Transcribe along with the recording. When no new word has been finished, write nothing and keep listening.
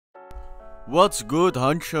What's good,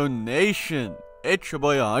 HankdaTank? It's your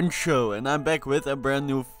boy Hancho, and I'm back with a brand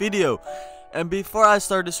new video. And before I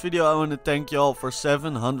start this video, I want to thank y'all for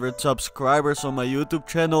 700 subscribers on my YouTube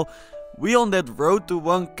channel. We on that road to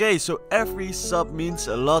 1k, so every sub means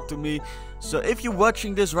a lot to me. So if you're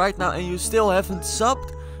watching this right now and you still haven't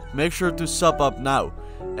subbed, make sure to sub up now.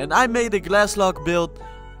 And I made a glass lock build.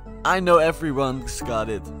 I know everyone's got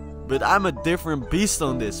it, but I'm a different beast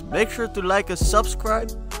on this. Make sure to like and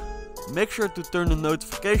subscribe. Make sure to turn the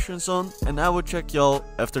notifications on, and I will check y'all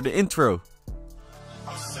after the intro.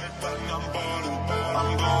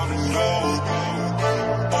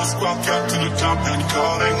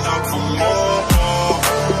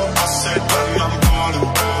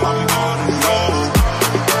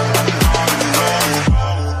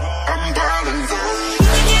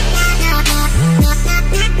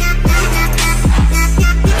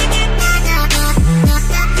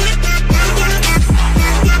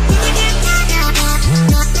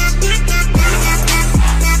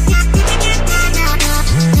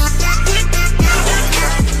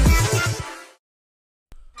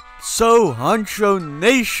 So,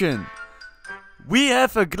 HankdaTank, we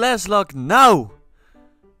have a glass lock now,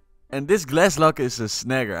 and this glass lock is a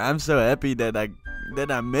snagger. I'm so happy that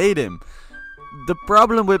I made him. The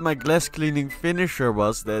problem with my glass cleaning finisher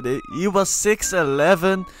was that he was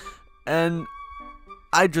 6'11", and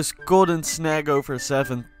I just couldn't snag over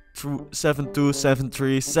 7'2",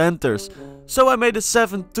 7'3" centers. So I made a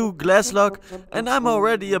 7'2" glass lock, and I'm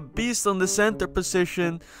already a beast on the center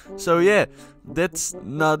position. So yeah, that's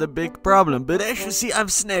not a big problem. But as you see, I'm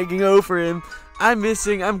snagging over him. I'm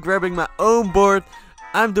missing, I'm grabbing my own board.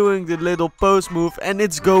 I'm doing the little post move and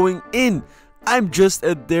it's going in. I'm just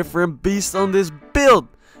a different beast on this build.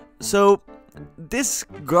 So this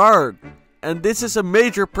guard, and this is a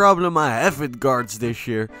major problem I have with guards this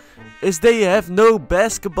year, is they have no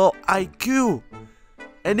basketball IQ.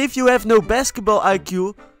 And if you have no basketball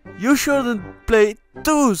IQ, you shouldn't play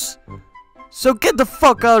twos. So get the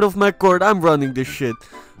fuck out of my court, I'm running this shit.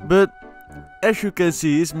 But as you can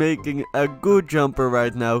see, he's making a good jumper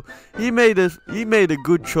right now. He made a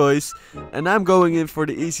good choice, and I'm going in for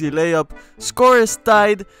the easy layup. Score is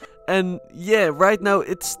tied, and yeah, right now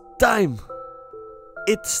it's time.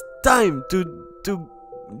 It's time to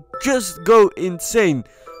just go insane.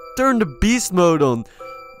 Turn the beast mode on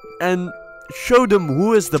and show them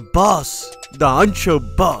who is the boss, the Hancho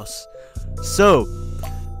boss. So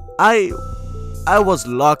I was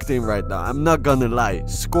locked in right now, I'm not gonna lie.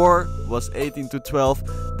 Score was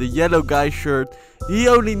 18-12. The yellow guy shirt, he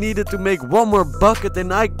only needed to make one more bucket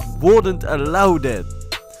and I wouldn't allow that.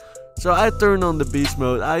 So I turned on the beast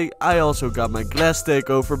mode. I also got my glass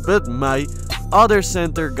takeover, but my other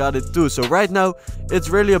center got it too. So right now it's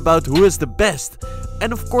really about who is the best.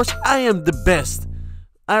 And of course I am the best.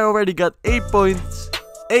 I already got 8 points,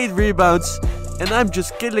 8 rebounds, and I'm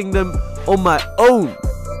just killing them on my own.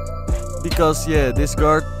 Because yeah, this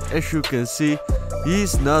guard, as you can see,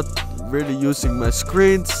 he's not really using my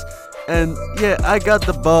screens. And yeah, I got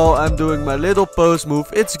the ball, I'm doing my little post move,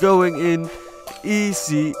 it's going in.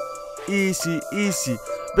 Easy, easy, easy.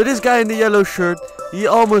 But this guy in the yellow shirt, he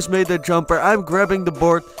almost made a jumper. I'm grabbing the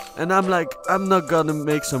board and I'm like, I'm not gonna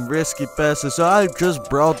make some risky passes. So I just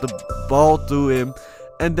brought the ball to him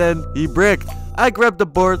and then he bricked. I grabbed the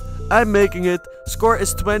board, I'm making it. Score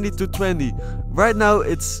is 20-20. Right now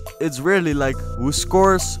it's really like who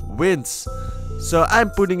scores wins. So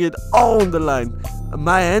I'm putting it all on the line.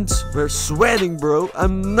 My hands were sweating, bro,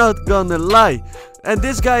 I'm not gonna lie. And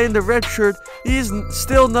this guy in the red shirt, he's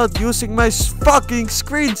still not using my fucking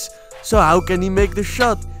screens. So how can he make the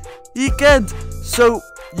shot? He can't. So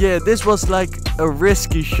yeah, this was like a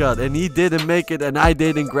risky shot and he didn't make it and I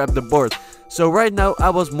didn't grab the board. So right now I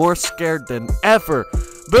was more scared than ever.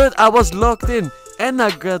 But I was locked in and I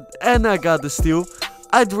got the steal.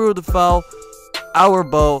 I drew the foul, our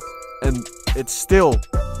ball, and it's still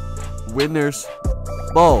winner's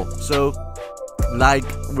ball. So like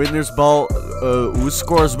winner's ball, who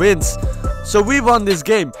scores wins. So we won this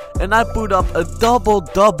game and I put up a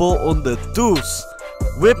double-double on the twos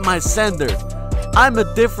with my sender. I'm a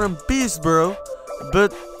different beast, bro.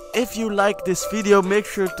 But if you like this video, make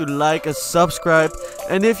sure to like and subscribe.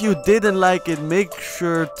 And if you didn't like it, make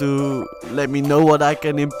sure to let me know what I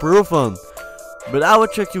can improve on. But I will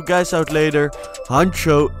check you guys out later.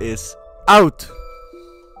 Hancho is out.